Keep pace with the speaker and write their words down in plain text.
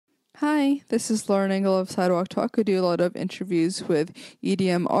Hi, this is Lauren Engel of Sidewalk Talk. I do a lot of interviews with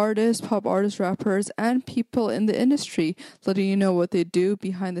EDM artists, pop artists, rappers, and people in the industry, letting you know what they do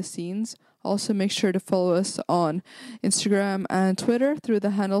behind the scenes. Also, make sure to follow us on Instagram and Twitter through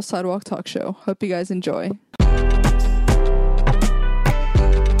the handle Sidewalk Talk Show. Hope you guys enjoy.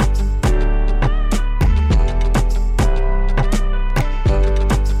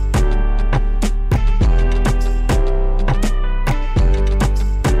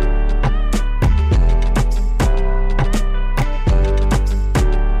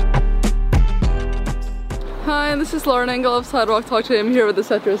 Hi, this is Lauren Engel of Sidewalk Talk. Today I'm here with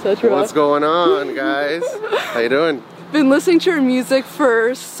etc. What's going on, guys? How you doing? Been listening to your music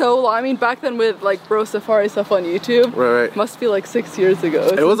for so long. I mean, back then with like Bro Safari stuff on YouTube. Right. Must be like 6 years ago.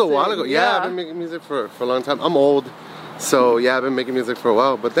 It was a while ago. Yeah, I've been making music for a long time. I'm old, so yeah, I've been making music for a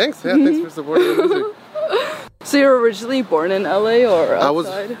while. But thanks, thanks for supporting the music. So you were originally born in LA or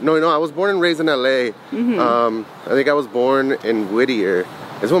outside? I was born and raised in LA. I think I was born in Whittier.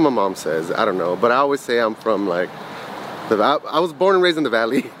 Is what my mom says. I don't know, but I always say I'm from like I was born and raised in the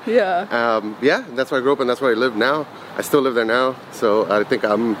Valley. Yeah. Yeah, that's where I grew up and that's where I live now. I still live there now, so I think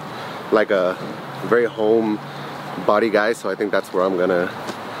I'm like a very home body guy. So I think that's where I'm gonna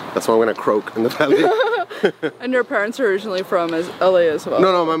croak in the Valley. And your parents are originally from LA as well?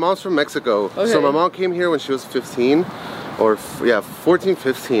 No, my mom's from Mexico. Okay. So my mom came here when she was 15. Or 14,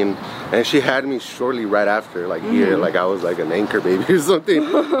 15, and she had me shortly right after, like here, like I was like an anchor baby or something.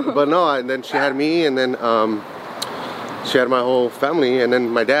 But no, and then she had me, and then she had my whole family, and then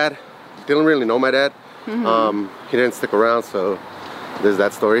my dad. Didn't really know my dad. He didn't stick around, so there's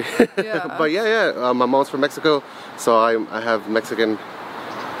that story. Yeah. But my mom's from Mexico, so I have Mexican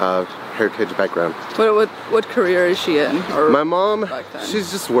heritage background. What career is she in? Or my mom,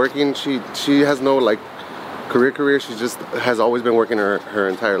 she's just working. She has no like career. She just has always been working her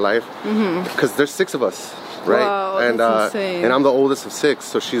entire life. Because there's 6 of us, right? Wow, that's insane. And I'm the oldest of 6,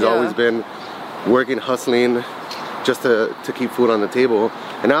 so she's always been working, hustling, just to keep food on the table.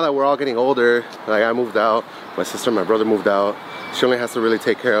 And now that we're all getting older, like I moved out, my sister and my brother moved out. She only has to really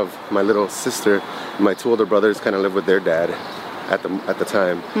take care of my little sister. My 2 older brothers kind of live with their dad at the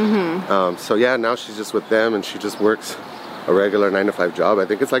time. So yeah, now she's just with them, and she just works a regular 9-to-5 job. I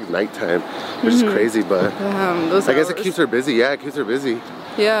think it's like nighttime, which is crazy, but I guess it keeps her busy. Yeah, it keeps her busy.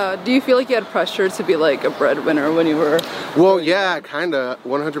 Yeah. Do you feel like you had pressure to be like a breadwinner when you were? Well, yeah, kind of,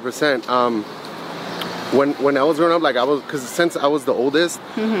 100%. When I was growing up, like because since I was the oldest,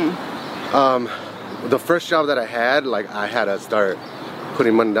 the first job that I had, like I had to start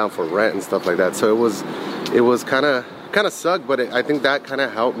putting money down for rent and stuff like that. So it was kind of sucked, but I think that kind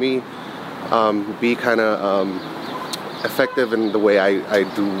of helped me be kind of effective in the way I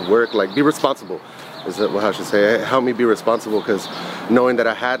do work, like be responsible is what I should say. It helped me be responsible because knowing that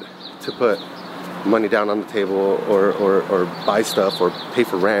I had to put money down on the table or buy stuff or pay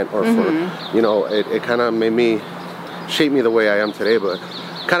for rent or for, you know, it kind of made me, shape me the way I am today. But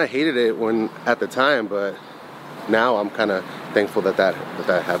kind of hated it at the time, but now I'm kind of thankful that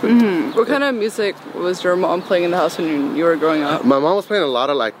happened. What kind of music was your mom playing in the house when you were growing up? My mom was playing a lot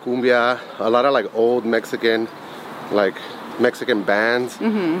of like cumbia, a lot of like old Mexican bands.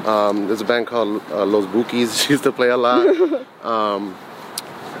 There's a band called Los Bukis. She used to play a lot.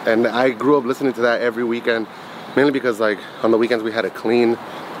 And I grew up listening to that every weekend, mainly because like on the weekends we had to clean.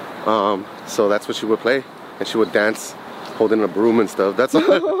 So that's what she would play, and she would dance holding a broom and stuff. That's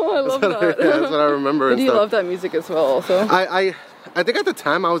all. I love that. That's what I remember. Did you love that music as well also? I think at the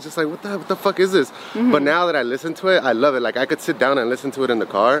time I was just like, what the fuck is this? But now that I listen to it, I love it. Like I could sit down and listen to it in the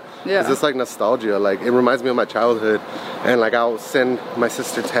car. Yeah. It's just like nostalgia. Like it reminds me of my childhood. And like I'll send my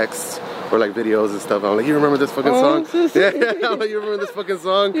sister texts or like videos and stuff. I'm like, you remember this fucking song? So yeah, I'm like, you remember this fucking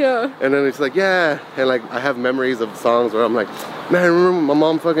song? Yeah. And then it's like, yeah. And like I have memories of songs where I'm like, man, I remember my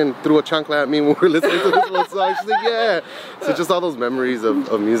mom fucking threw a chancla at me when we were listening to this one song. She's like, yeah. So just all those memories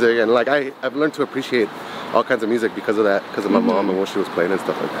of music. And like I've learned to appreciate all kinds of music because of that, because of my mom and what she was playing and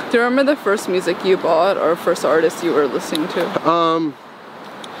stuff like that. Do you remember the first music you bought or first artist you were listening to?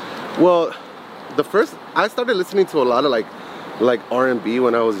 Well, I started listening to a lot of like R&B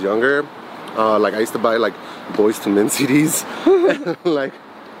when I was younger. Like I used to buy like Boyz II Men CDs,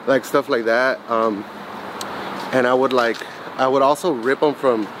 like stuff like that. And I would also rip them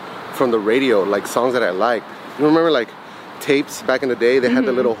from the radio, like songs that I liked. You remember like tapes back in the day? They had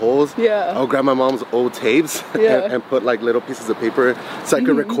the little holes. Yeah. I'll grab my mom's old tapes and put like little pieces of paper so I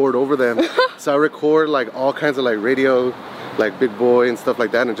could record over them. So I record like all kinds of like radio, like Big Boy and stuff like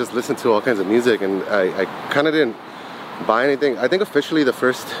that, and just listen to all kinds of music. And I kind of didn't buy anything. I think officially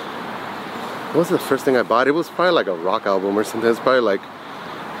what was the first thing I bought? It was probably like a rock album or something. It's probably like,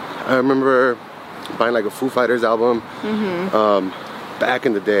 I remember buying like a Foo Fighters album back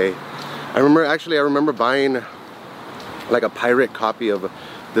in the day. I remember buying like a pirate copy of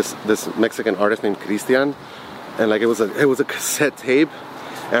this Mexican artist named Christian, and like it was a cassette tape.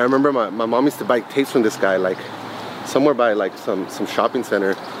 And I remember my mom used to buy tapes from this guy like somewhere by like some shopping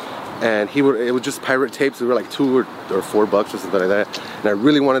center, and it was just pirate tapes. They were like $2 or $4 or something like that. And I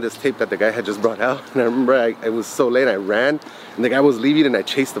really wanted this tape that the guy had just brought out. And I remember it was so late, I ran, and the guy was leaving, and I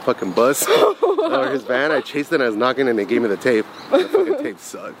chased the fucking bus or his van. I chased it, and I was knocking, and they gave me the tape. The fucking tape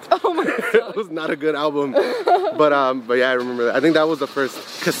sucked. Oh my God. It was not a good album. But yeah, I remember that. I think that was the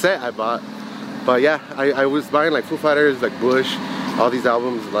first cassette I bought. But yeah, I was buying like Foo Fighters, like Bush, all these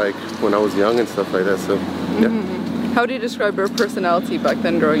albums like when I was young and stuff like that. So yeah. How do you describe your personality back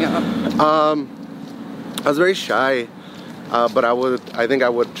then growing up? I was very shy, but I think I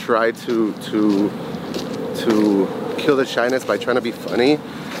would try to kill the shyness by trying to be funny.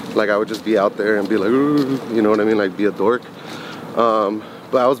 Like I would just be out there and be like, ooh, you know what I mean, like be a dork.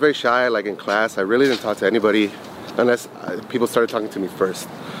 But I was very shy, like in class. I really didn't talk to anybody unless people started talking to me first.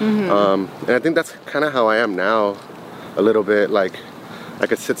 And I think that's kind of how I am now, a little bit. Like I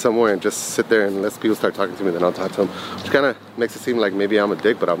could sit somewhere and just sit there and let people start talking to me, then I'll talk to them. Which kind of makes it seem like maybe I'm a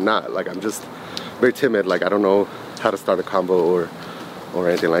dick, but I'm not. Like I'm just very timid. Like I don't know how to start a convo or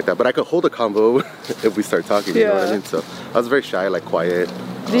anything like that. But I could hold a convo if we start talking, you know what I mean? So I was very shy, like quiet.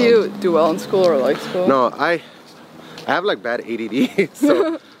 Do you do well in school or like school? No, I have like bad ADD,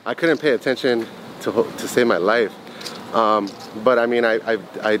 so I couldn't pay attention to save my life. But I mean,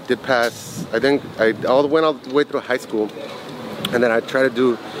 I did pass. I think I went all the way through high school. And then I tried to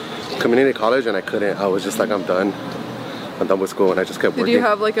do community college, and I couldn't. I was just like, I'm done with school, and I just kept working. Did you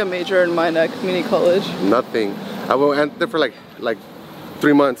have like a major in mind at community college? Nothing. I went there for like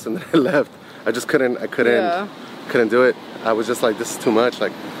 3 months, and then I left. I just couldn't do it. I was just like, this is too much.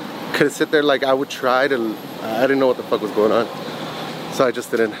 Like, couldn't sit there. Like I would try to. I didn't know what the fuck was going on, so I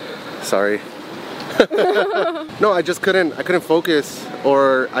just didn't. Sorry. No, I just couldn't. I couldn't focus,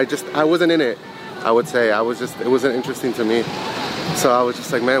 or I wasn't in it. I would say it wasn't interesting to me. So I was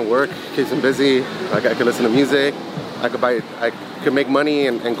just like, man, work keeps me busy. Like I could listen to music, I could make money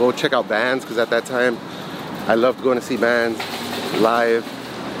and go check out bands, because at that time I loved going to see bands live,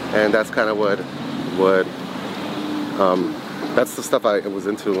 and that's kind of what that's the stuff I was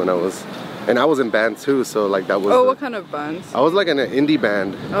into when I was in band too. So like that was. Oh, what kind of bands? I was like in an indie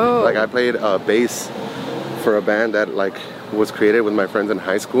band. Oh. Like I played bass for a band that like was created with my friends in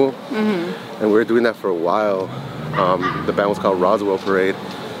high school, and we were doing that for a while. The band was called Roswell Parade,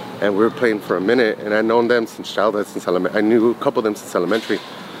 and we were playing for a minute, and I'd known them since childhood, I knew a couple of them since elementary.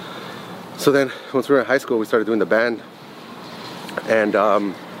 So then once we were in high school, we started doing the band, and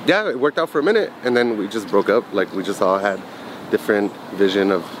yeah, it worked out for a minute, and then we just broke up. Like we just all had different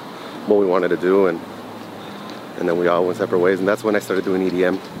vision of what we wanted to do, and then we all went separate ways, and that's when I started doing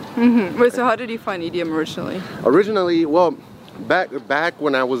EDM. Wait, so how did you find EDM originally? Originally, well, back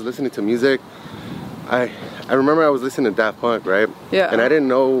when I was listening to music, I remember I was listening to Daft Punk, right? Yeah. And I didn't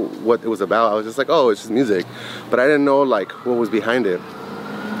know what it was about. I was just like, oh, it's just music. But I didn't know like what was behind it.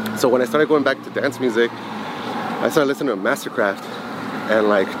 So when I started going back to dance music, I started listening to Mastercraft and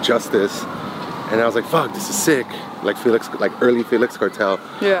like Justice, and I was like, fuck, this is sick. Like early Felix Cartel.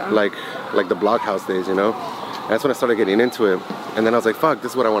 Yeah. Like the Blockhouse days, you know? And that's when I started getting into it. And then I was like, fuck,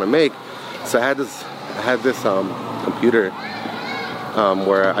 this is what I want to make. So I had this computer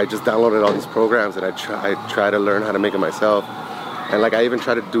where I just downloaded all these programs, and I try to learn how to make it myself. And like I even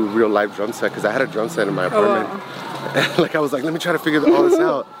tried to do real live drum set, because I had a drum set in my apartment. Oh, wow. And like I was like, let me try to figure all this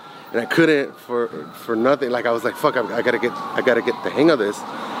out. And I couldn't for nothing. Like I was like, fuck, I gotta get the hang of this.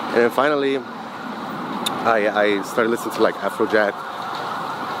 And then finally I started listening to like Afrojack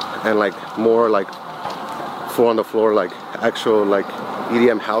and like more like 4 on the floor, like actual like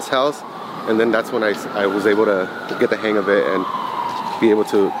EDM house. And then that's when I was able to get the hang of it and be able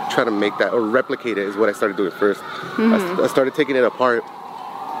to try to make that or replicate it is what I started doing first. I started taking it apart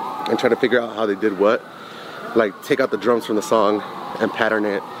and trying to figure out how they did what. Like take out the drums from the song and pattern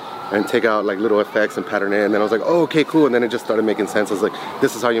it, and take out like little effects and pattern it. And then I was like, oh, okay, cool. And then it just started making sense. I was like,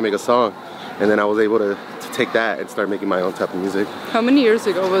 this is how you make a song. And then I was able to take that and start making my own type of music. How many years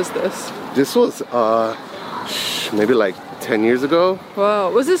ago was this? This was maybe like 10 years ago.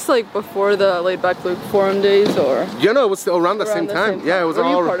 Wow. Was this like before the Laid Back Luke forum days, or? Yeah, no, it was still around the same time. Yeah, it was all.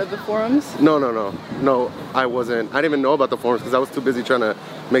 Were you part of the forums? No, I wasn't. I didn't even know about the forums because I was too busy trying to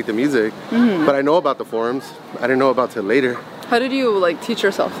make the music. But I know about the forums. I didn't know about it later. How did you like teach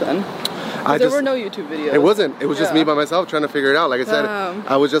yourself then? There were no YouTube videos. It wasn't. It was just me by myself trying to figure it out. Like I said,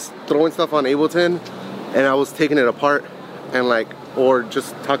 I was just throwing stuff on Ableton, and I was taking it apart and like or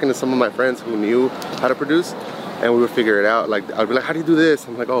just talking to some of my friends who knew how to produce, and we would figure it out. Like I'd be like, how do you do this?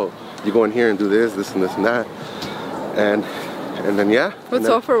 I'm like, oh, you go in here and do this and this and that, and then yeah. What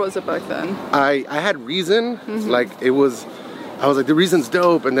software was it back then? I had Reason. Like I was like, the Reason's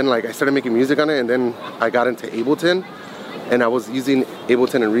dope, and then like I started making music on it, and then I got into Ableton, and I was using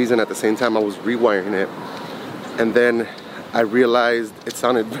Ableton and Reason at the same time. I was rewiring it, and then I realized it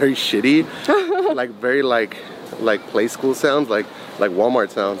sounded very shitty, like very like play school sounds, like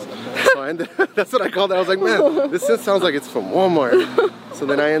Walmart sounds. So that's what I called it. I was like, man, this sounds like it's from Walmart. So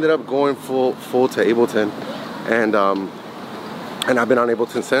then I ended up going full to Ableton, and I've been on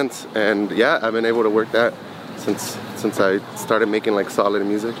Ableton since, and yeah, I've been able to work that since I started making like solid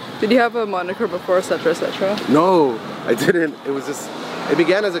music. Did you have a moniker before, etc., etc.? No, I didn't. It was just, it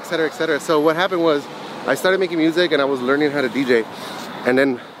began as etc., etc. So what happened was, I started making music and I was learning how to DJ, and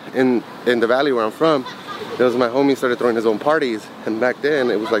then in the valley where I'm from, there was my homie started throwing his own parties, and back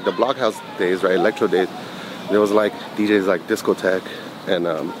then it was like the Blockhouse days, right, electro days. There was like DJs like Discotech and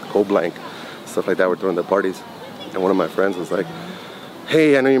Cold Blank, stuff like that were throwing the parties, and one of my friends was like,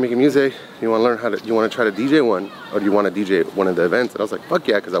 hey, I know you're making music, you want to learn you want to try to DJ one, or do you want to DJ one of the events? And I was like, fuck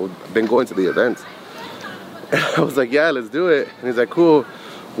yeah, because I've been going to the events. And I was like, yeah, let's do it. And he's like, cool,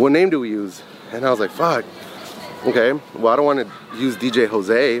 what name do we use? And I was like, fuck, okay, well, I don't want to use DJ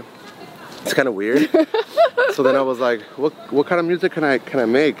Jose, it's kind of weird. So then I was like, what kind of music can I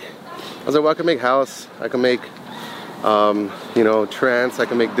make? I was like, well, I can make house, I can make you know, trance, I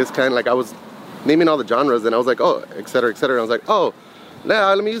can make this kind. Like I was naming all the genres, and I was like, oh, etc., etc. I was like, oh,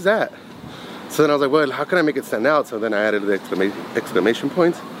 let me use that. So then I was like, well, how can I make it stand out? So then I added the exclamation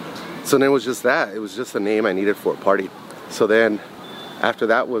points. So then it was just that. It was just a name I needed for a party. So then after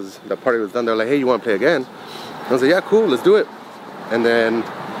the party was done, they're like, hey, you want to play again? I was like, yeah, cool, let's do it. And then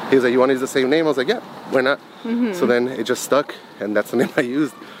he was like, you want to use the same name? I was like, yeah, why not? So then it just stuck, and that's the name I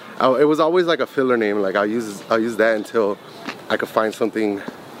used. It was always like a filler name. Like I'll use that until I could find something.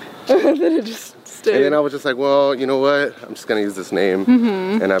 Then it just stayed. And then I was just like, well, you know what? I'm just gonna use this name,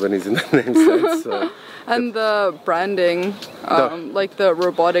 and I've been using that name since. So. And the branding, like the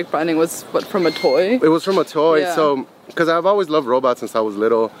robotic branding, was what, from a toy? It was from a toy. Yeah. So, because I've always loved robots since I was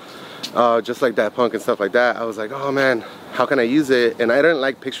little, just like that punk and stuff like that. I was like, oh man, how can I use it? And I didn't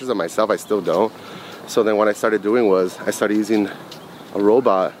like pictures of myself. I still don't. So then what I started doing was I started using a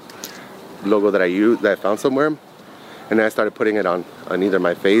robot logo that I found somewhere, and then I started putting it on either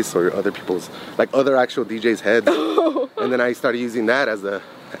my face or other people's, like other actual DJs' heads. And then I started using that as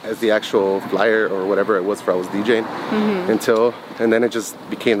the actual flyer or whatever it was for I was DJing and then it just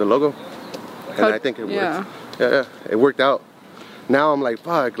became the logo. And I think it worked. Yeah, it worked out. Now I'm like,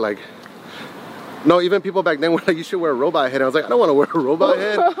 fuck, like, no, even people back then were like, you should wear a robot head. I was like, I don't want to wear a robot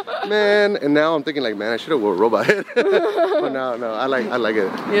head, man. And now I'm thinking like, man, I should have wore a robot head. But no, I like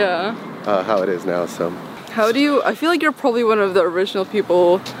it. Yeah. How it is now, so. How do you, I feel like you're probably one of the original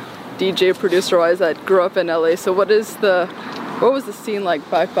people, DJ producer-wise, that grew up in LA. So what was the scene like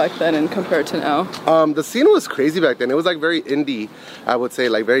back then and compared to now? The scene was crazy back then. It was like very indie, I would say,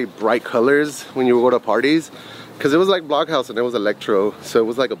 like very bright colors when you would go to parties. Because it was like Blockhouse and it was electro. So it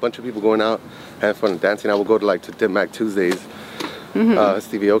was like a bunch of people going out, having fun and dancing. I would go to like to Dim Mac Tuesdays,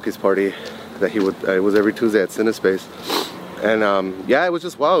 Stevie Aoki's party that it was every Tuesday at Cinespace. And yeah, it was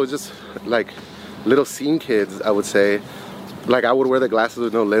just, wow, it was just like little scene kids, I would say. Like I would wear the glasses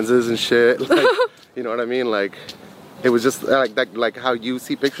with no lenses and shit. Like, you know what I mean? Like, it was just like how you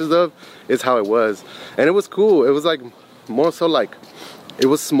see pictures of is how it was. And it was cool. It was like more so like, it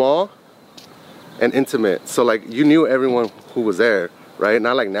was small and intimate. So like you knew everyone who was there, right?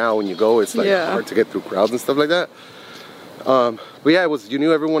 Not like now when you go, it's like hard to get through crowds and stuff like that. But yeah, you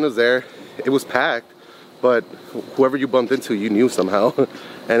knew everyone was there. It was packed, but whoever you bumped into, you knew somehow.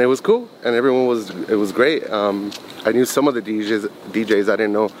 And it was cool, and it was great. I knew some of the DJs, I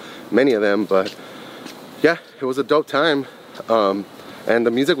didn't know many of them, but yeah, it was a dope time. And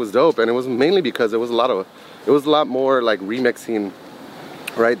the music was dope, and it was mainly because it was a lot more like remixing,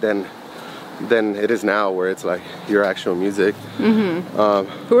 right, than it is now, where it's like your actual music.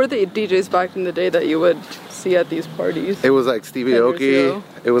 Who were the DJs back in the day that you would see at these parties? It was like Stevie Aoki.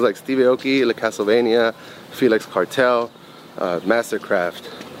 It was like Stevie Aoki, La Castlevania, Felix Cartel, Mastercraft,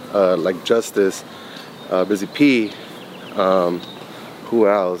 like Justice, Busy P. Who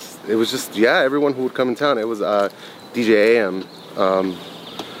else? It was just, yeah, everyone who would come in town. It was DJ AM.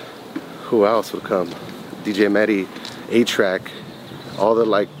 Who else would come? DJ Medi, A-Track. All the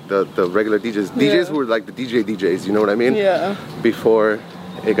like the regular DJs who were like the DJs, you know what I mean? Yeah. Before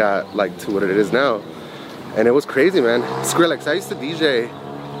it got like to what it is now, and it was crazy, man. Skrillex. I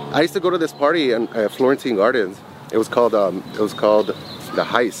used to go to this party in Florentine Gardens, It was called The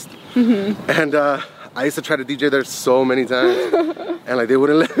Heist. And I used to try to DJ there so many times, and like they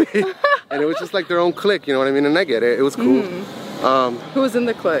wouldn't let me. And it was just like their own clique, you know what I mean? And I get it. It was cool. Who was in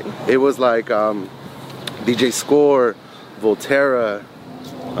the clique? It was like DJ Score, Volterra,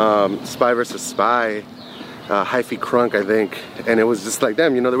 Spy vs. Spy, Hyphy Crunk, I think. And it was just like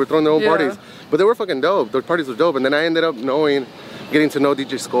them, you know, they were throwing their own parties. But they were fucking dope. Those parties were dope. And then I ended up getting to know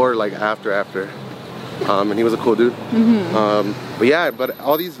DJ Score like after. And he was a cool dude. But yeah, but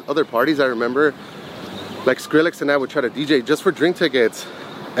all these other parties I remember, like Skrillex and I would try to DJ just for drink tickets.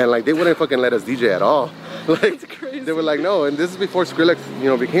 And like they wouldn't fucking let us DJ at all. Like they were like, no. And this is before Skrillex, you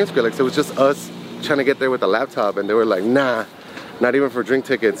know, became Skrillex. It was just us trying to get there with a laptop. And they were like, nah, not even for drink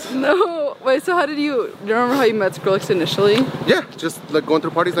tickets. No. Wait, so do you remember how you met Skrillex initially? Yeah, just like going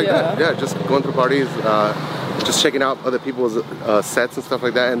through parties like that. Yeah, just going through parties, just checking out other people's sets and stuff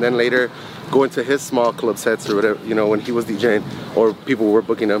like that. And then later going to his small club sets or whatever, you know, when he was DJing or people were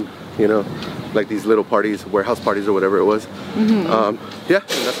booking him, you know, like these little parties, warehouse parties or whatever it was. Yeah,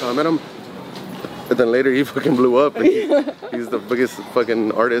 and that's how I met him. And then later he fucking blew up. And he's the biggest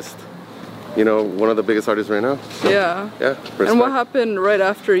fucking artist, you know, one of the biggest artists right now. So, yeah. Respect. And what happened right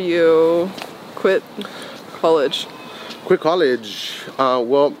after you quit college? Quit college?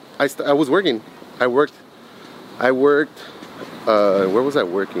 Well, I was working. I worked. Where was I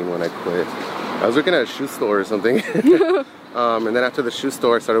working when I quit? I was working at a shoe store or something. And then after the shoe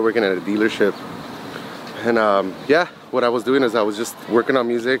store, I started working at a dealership. And yeah, what I was doing is I was just working on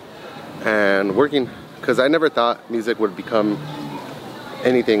music and working, because I never thought music would become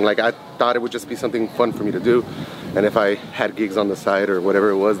anything. Like I thought it would just be something fun for me to do, and if I had gigs on the side or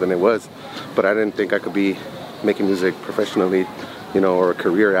whatever it was, then it was. But I didn't think I could be making music professionally, you know, or a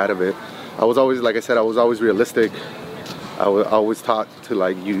career out of it. I was always, like I said, I was always realistic. I was always taught to,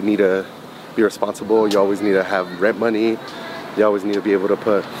 like, you need to be responsible, you always need to have rent money, you always need to be able to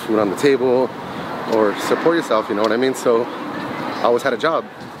put food on the table or support yourself, you know what I mean? So I always had a job.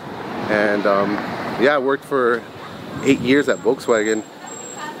 And yeah, I worked for 8 years at Volkswagen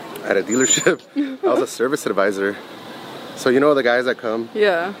at a dealership. I was a service advisor. So you know the guys that come?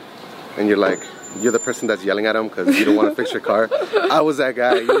 Yeah. And you're like, you're the person that's yelling at them because you don't want to fix your car. I was that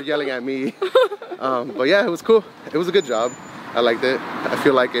guy. You were yelling at me. But yeah, it was cool. It was a good job. I liked it. I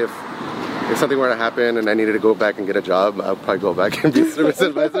feel like if something were to happen and I needed to go back and get a job, I'll probably go back and be a service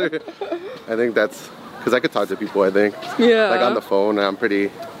advisor. I think that's because I could talk to people, I think. Yeah. Like on the phone, I'm pretty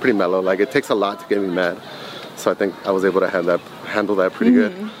mellow. Like it takes a lot to get me mad. So I think I was able to handle that pretty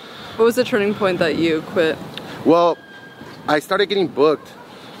good. What was the turning point that you quit? Well, I started getting booked.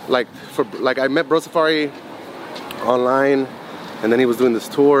 Like I met Bro Safari online, and then he was doing this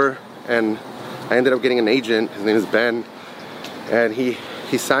tour, and I ended up getting an agent. His name is Ben, and he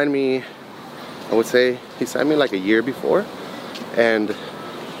signed me. I would say he signed me like a year before, and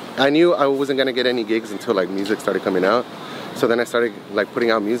I knew I wasn't gonna get any gigs until like music started coming out. So then I started like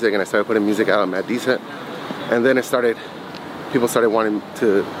putting out music, and I started putting music out. I'm at decent, and then people started wanting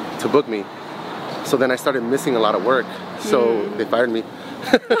to book me. So then I started missing a lot of work. So they fired me.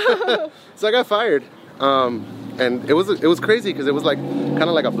 So I got fired, and it was crazy because it was like kind of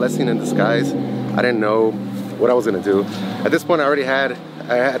like a blessing in disguise. I didn't know what I was gonna do. At this point, I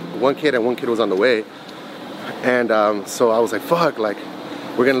had one kid, and one kid was on the way, and so I was like, fuck, like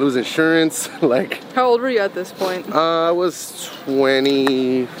we're gonna lose insurance. Like, how old were you at this point? I was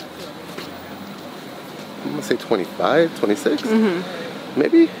 20. I'm gonna say 25, 26,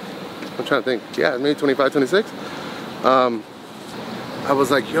 maybe. I'm trying to think. Yeah, maybe 25, 26. I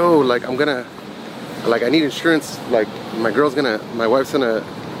was like, yo, like I need insurance. Like my wife's gonna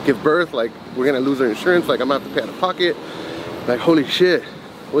give birth. Like we're gonna lose her insurance. Like I'm gonna have to pay out of pocket. Like holy shit,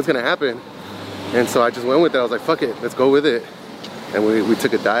 what's gonna happen? And so I just went with it. I was like, fuck it, let's go with it. And we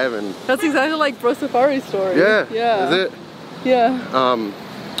took a dive, and that's exactly like Bro Safari's story. Yeah. Is it? Yeah.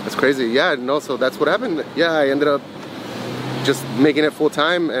 It's crazy. Yeah, no, so that's what happened. Yeah, I ended up just making it full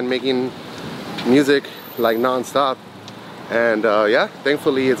time and making music like non-stop. And yeah,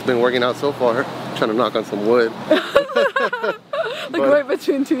 thankfully it's been working out so far. I'm trying to knock on some wood. Like right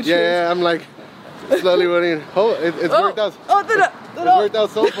between two trees. Yeah, I'm like slowly running. Oh, it's worked out. It's worked out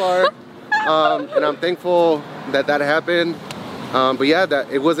so far. And I'm thankful that happened. But yeah,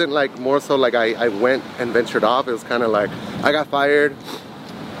 that it wasn't like more so like I went and ventured off. It was kind of like I got fired,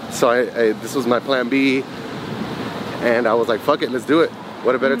 so this was my plan B, and I was like, fuck it, let's do it.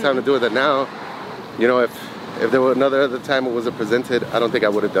 What a better time to do it than now. You know, if there were another time it wasn't presented, I don't think I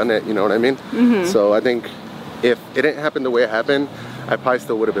would have done it. You know what I mean? So I think if it didn't happen the way it happened, I probably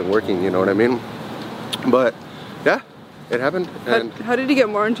still would have been working. You know what I mean? But yeah, it happened. And how did you get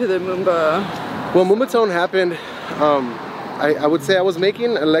more into the Moomba? Well, Moombahton happened. I would say I was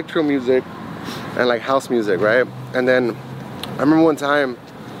making electro music and like house music, right? And then I remember one time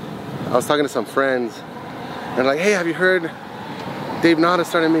I was talking to some friends and like, hey, have you heard Dave Nada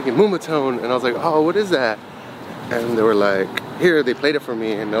started making moomatone? And I was like, oh, what is that? And they were like, here, they played it for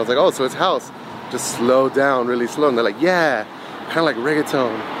me. And I was like, oh, so it's house, just slow down, really slow. And they're like, yeah, kind of like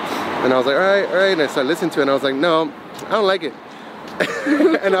reggaeton. And I was like, all right. And I started listening to it and I was like, no, I don't like it.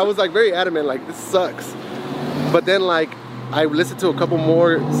 And I was like very adamant, like, this sucks. But then like I listened to a couple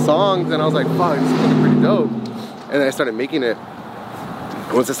more songs and I was like, fuck, this is looking pretty dope. And then I started making it.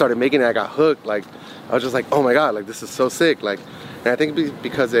 Once I started making it, I got hooked. Like, I was just like, oh my God, like this is so sick. Like, and I think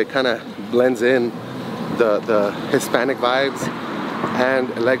because it kind of blends in the Hispanic vibes and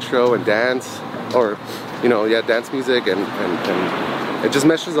electro and dance, or, you know, yeah, dance music, and it just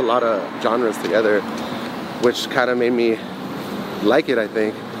meshes a lot of genres together, which kind of made me like it, I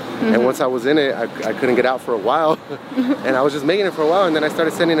think. And once I was in it, I couldn't get out for a while. And I was just making it for a while, and then I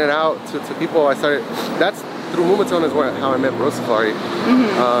started sending it out to people. That's through moomatone is how I met Bro Safari.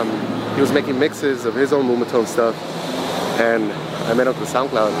 He was making mixes of his own moomatone stuff, and I met him through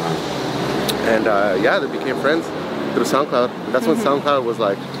SoundCloud. And yeah, they became friends through SoundCloud. That's when SoundCloud was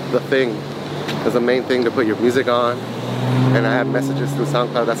like the thing. It was the main thing to put your music on. And I had messages through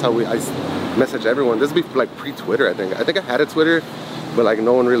SoundCloud. That's how I messaged everyone. This would be like pre-Twitter, I think. I think I had a Twitter, but like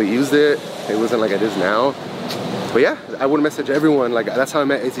no one really used it. It wasn't like it is now. But yeah, I would message everyone. Like, that's how I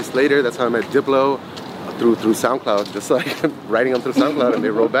met AC Slater. That's how I met Diplo, through SoundCloud. Just like writing them through SoundCloud, and they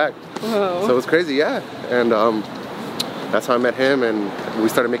wrote back. Wow. So it was crazy, yeah. And that's how I met him, and we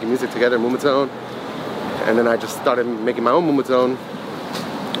started making music together, moomatone. And then I just started making my own moomatone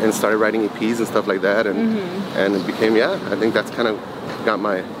and started writing EPs and stuff like that. And it became, yeah, I think that's kind of got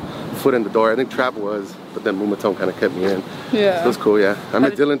my foot in the door. I think trap was, but then moomatone kind of kept me in. Yeah. It was cool, yeah. I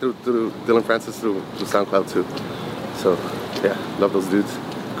met Dylan through Dylan Francis through SoundCloud too. So yeah, love those dudes.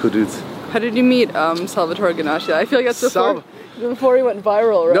 Cool dudes. How did you meet Salvatore Ganascia? I feel like that's before he went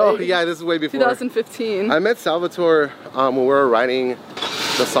viral, right? No, yeah, this is way before. 2015. I met Salvatore when we were writing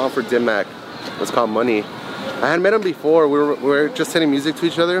the song for Dim Mak. It's called Money. I had met him before. We were just sending music to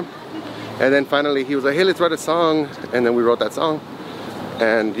each other. And then finally he was like, hey, let's write a song. And then we wrote that song.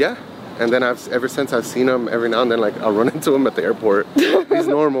 And yeah. And then ever since I've seen him every now and then, like I'll run into him at the airport. He's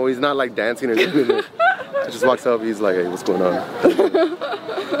normal. He's not like dancing or anything. He just walks up. He's like, hey, what's going on?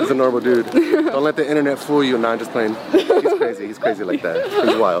 He's a normal dude. Don't let the internet fool you. Nah, I'm just playing. He's crazy. He's crazy like that.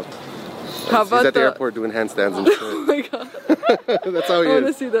 He's wild. How about he's at the airport doing handstands and shit. Oh my God. That's how he is. I want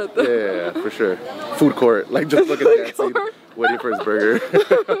to see that though. Yeah, for sure. Food court, like just fucking dancing, waiting for his burger.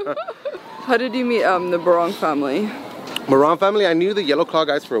 How did you meet the Barong family? Moran family, I knew the Yellow Claw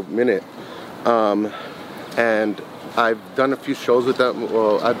guys for a minute. And I've done a few shows with them.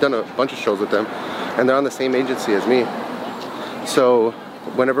 Well, I've done a bunch of shows with them. And they're on the same agency as me. So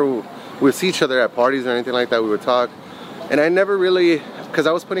whenever we would see each other at parties or anything like that, we would talk. And I never really, because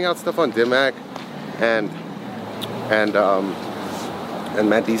I was putting out stuff on Dim Mak and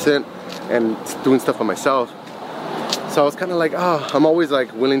Matt Decent and doing stuff on myself. So I was kind of like, oh, I'm always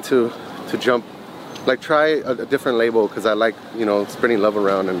like willing to jump, like try a different label, because I like, you know, spreading love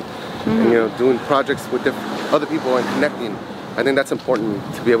around and you know, doing projects with other people and connecting. I think that's important,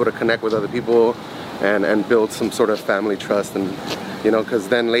 to be able to connect with other people and build some sort of family trust, and you know, because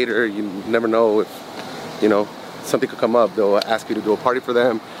then later you never know if, you know, something could come up. They'll ask you to do a party for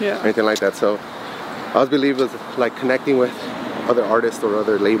them, or anything like that. So I always believe that like connecting with other artists or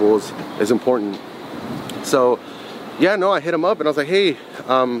other labels is important. So yeah, no, I hit them up and I was like, hey,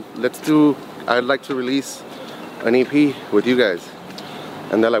 I'd like to release an EP with you guys.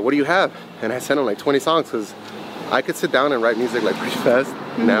 And they're like, what do you have? And I sent them like 20 songs, because I could sit down and write music like pretty fast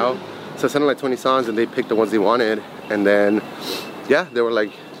now. So I sent them like 20 songs and they picked the ones they wanted. And then, yeah, they were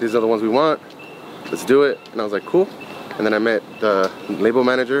like, these are the ones we want. Let's do it. And I was like, cool. And then I met the label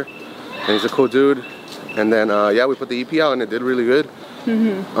manager, and he's a cool dude. And then, yeah, we put the EP out and it did really good.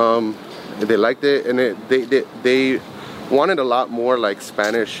 They liked it, and they wanted a lot more like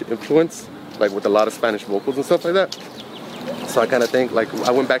Spanish influence, like with a lot of Spanish vocals and stuff like that. So I kind of think, like,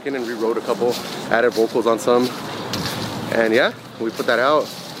 I went back in and rewrote a couple, added vocals on some, and yeah, we put that out.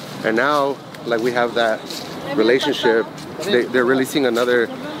 And now, like, we have that relationship. They're releasing another.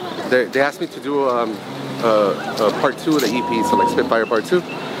 They asked me to do a part 2 of the EP, so like Spitfire part 2.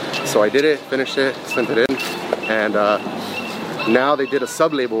 So I did it, finished it, sent it in, and now they did a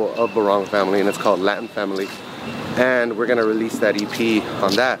sub-label of Barong Family, and it's called Latin Family. And we're gonna release that EP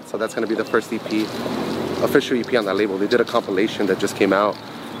on that. So that's gonna be the first EP, official EP on that label. They did a compilation that just came out,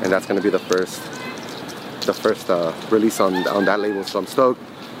 and that's gonna be the first release on that label. So I'm stoked.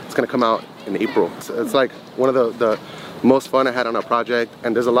 It's gonna come out in April. So it's like one of the most fun I had on a project,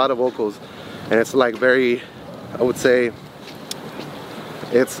 and there's a lot of vocals, and it's like very, I would say,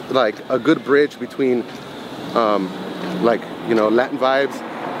 it's like a good bridge between like, you know, Latin vibes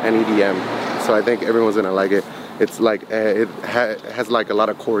and EDM. So I think everyone's gonna like it. It's like it has like a lot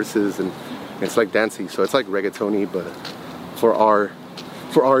of choruses, and it's like dancey, so it's like reggaetony, but for our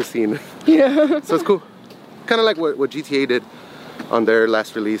scene. Yeah. So it's cool. Kind of like what GTA did on their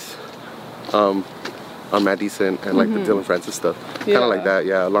last release, on Matt Decent and like the Dylan Francis stuff. Kind of like that,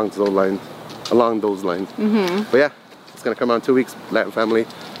 yeah, along those lines. But yeah, it's gonna come out in 2 weeks. Latin Family,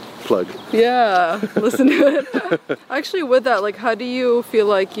 plug. Yeah, listen to it. Actually, with that, like, how do you feel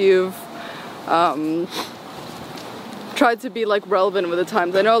like you've tried to be like relevant with the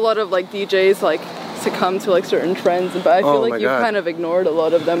times? I know a lot of like DJs like succumb to like certain trends, but I feel like you've kind of ignored a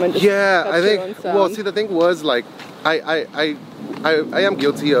lot of them and just I think. Well, see, the thing was like I am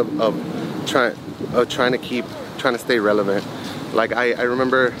guilty of trying to stay relevant. Like I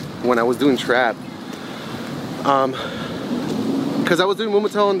remember when I was doing trap, because I was doing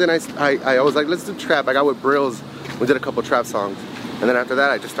Moomatone, then I was like, let's do trap. I got with Brills, we did a couple trap songs, and then after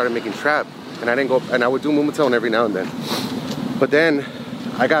that I just started making trap, and I didn't go, and I would do Moomatone every now and then. But then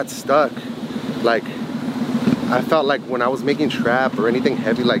I got stuck. Like, I felt like when I was making trap or anything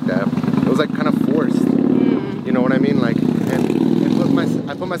heavy like that, it was like kind of forced. You know what I mean? Like, and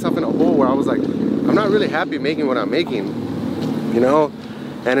I put myself in a hole where I was like, I'm not really happy making what I'm making, you know?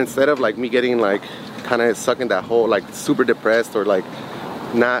 And instead of like me getting like kind of stuck in that hole, like super depressed or like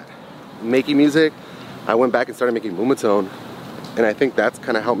not making music, I went back and started making Moomatone, and I think that's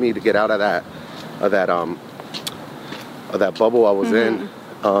kind of helped me to get out of that bubble I was in,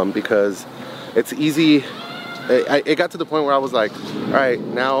 because it's easy. It got to the point where I was like, all right,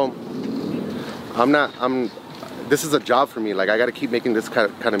 now this is a job for me. Like, I got to keep making this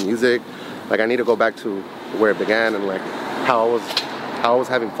kind of music. Like, I need to go back to where it began and like how I was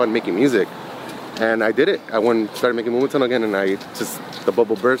having fun making music. And I did it. I went and started making Moomatone again, and the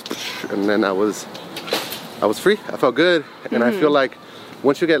bubble burst, and then I was free. I felt good. And I feel like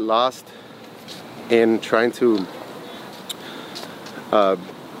once you get lost in trying to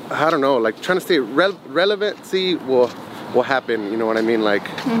I don't know, like trying to stay relevancy will happen, you know what I mean? Like,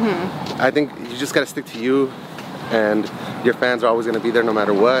 I think you just gotta stick to you, and your fans are always gonna be there no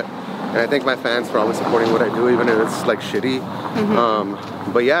matter what. And I think my fans are always supporting what I do, even if it's like shitty.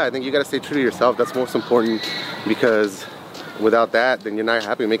 But yeah, I think you gotta stay true to yourself. That's most important, because without that, then you're not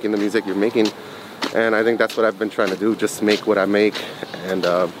happy making the music you're making. And I think that's what I've been trying to do, just make what I make. And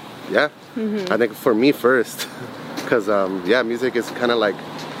yeah, I think for me first, because yeah, music is kind of like,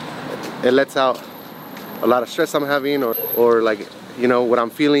 it lets out a lot of stress I'm having, or like, you know, what I'm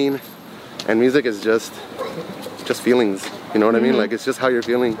feeling. And music is just feelings, you know what I mean? Like, it's just how you're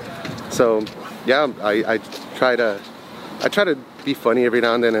feeling. So yeah, I try to be funny every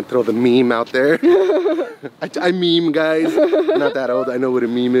now and then and throw the meme out there. I meme, guys. I'm not that old, I know what a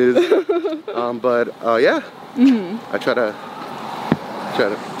meme is. But yeah, I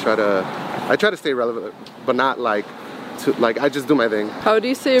try to stay relevant, but not like I just do my thing. How do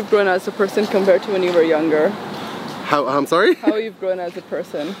you say you've grown as a person compared to when you were younger? I'm sorry? How you've grown as a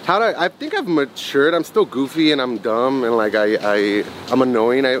person? I think I've matured. I'm still goofy and I'm dumb and like I'm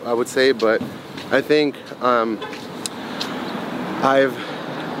annoying, I would say, but I think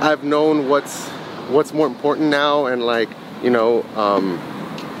I've known what's more important now, and like, you know,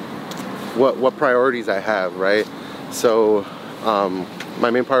 what priorities I have, right? So my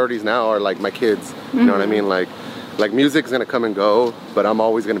main priorities now are like my kids, you know what I mean? Like music's gonna come and go, but I'm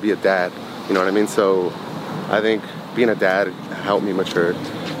always gonna be a dad, you know what I mean? So I think being a dad helped me mature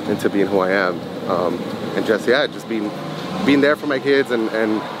into being who I am, and just being there for my kids and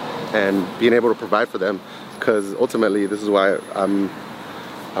being able to provide for them, because ultimately this is why I'm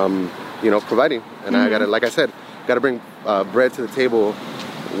you know, providing, and I gotta, like I said, gotta bring bread to the table,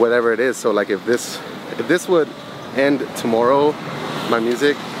 whatever it is. So like if this would end tomorrow, my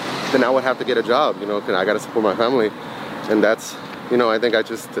music, then I would have to get a job, you know, because I gotta support my family. And that's, you know, I think it's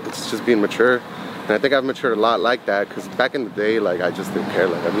just being mature. And I think I've matured a lot like that, because back in the day, like, I just didn't care.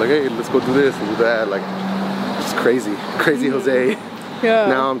 Like, I'd be like, hey, let's go do this and do that. Like, just crazy Jose. Yeah.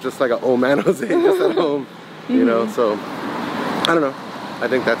 Now I'm just like an old man Jose, just at home, you know. So I don't know. I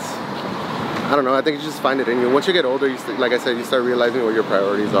think I think you just find it in you. Once you get older, like I said, you start realizing what your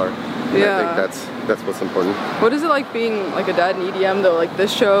priorities are. And yeah. I think that's what's important. What is it like being like a dad in EDM though? Like the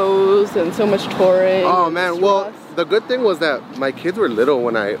shows and so much touring. Oh man, well, the good thing was that my kids were little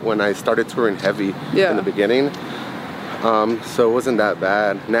when I started touring heavy in the beginning. So it wasn't that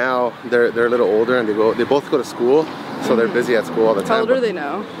bad. Now they're a little older and they both go to school, so they're busy at school all the time. How old are they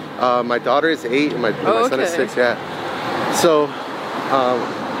now? My daughter is 8 and my son is 6. Yeah. So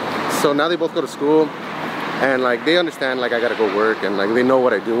so now they both go to school, and like they understand like I gotta go work, and like they know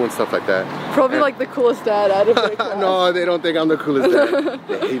what I do and stuff like that. Probably like the coolest dad out of their class. No, they don't think I'm the coolest dad.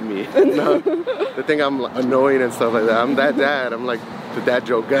 They hate me. No, they think I'm annoying and stuff like that. I'm that dad. I'm like the dad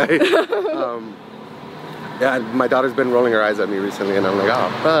joke guy. Yeah, my daughter's been rolling her eyes at me recently, and I'm like, oh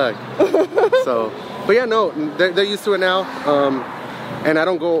fuck. So, but yeah, no, they're used to it now. And I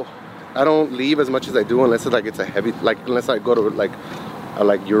don't leave as much as I do unless it's a heavy, like unless I go to like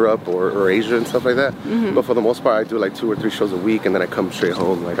Europe or Asia and stuff like that. But for the most part, I do like 2 or 3 shows a week, and then I come straight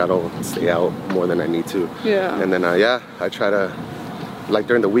home. Like I don't stay out more than I need to. Yeah. And then yeah, I try to, like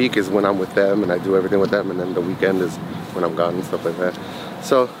during the week is when I'm with them and I do everything with them, and then the weekend is when I'm gone and stuff like that.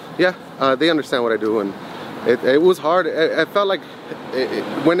 So yeah, they understand what I do, and it was hard. I felt like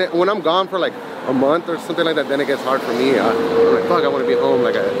when I'm gone for like a month or something like that, then it gets hard for me. I'm like, fuck, I want to be home.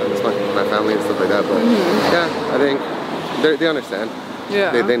 Like I miss my family and stuff like that. But yeah, I think they understand.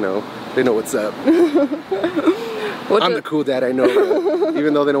 Yeah. They know. They know what's up. I'm the cool dad, I know.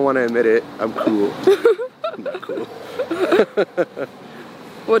 Even though they don't want to admit it, I'm cool. I'm not cool.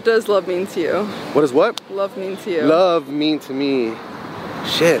 What does love mean to you? What does what? Love mean to you. Love mean to me.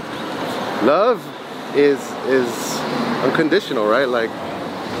 Shit. Love is unconditional, right? Like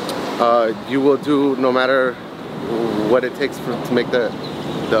you will do no matter what it takes to make the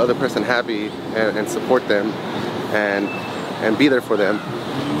other person happy, and support them and be there for them,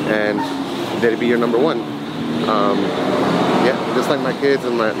 and they'd be your number one. Yeah, just like my kids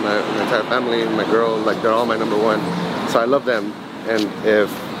and my entire family and my girl, like they're all my number one. So I love them, and if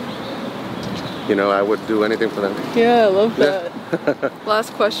you know, I would do anything for them. Yeah, I love that. Yeah.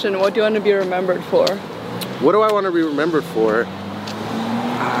 Last question, what do you want to be remembered for? What do I want to be remembered for?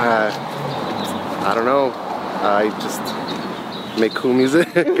 I don't know. I just make cool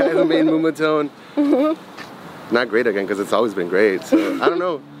music. Guys who made Moomatone. Not great again, because it's always been great. So I don't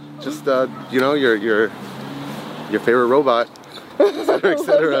know. Just you know, your favorite robot, etc.,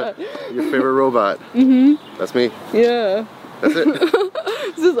 etc. Your favorite robot. That's me. Yeah. That's it.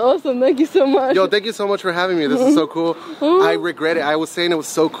 This is awesome. Thank you so much. Yo, thank you so much for having me. This is so cool. I regret it. I was saying it was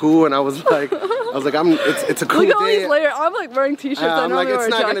so cool, and I was like, it's a cool day. Look at all these layers. I'm like wearing t-shirts. I'm like, it's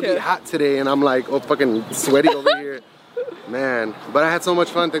not gonna be hot today, and I'm like, oh, fucking sweaty over here. Man, but I had so much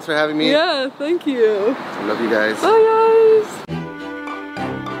fun. Thanks for having me. Yeah, thank you. I love you guys. Bye, guys.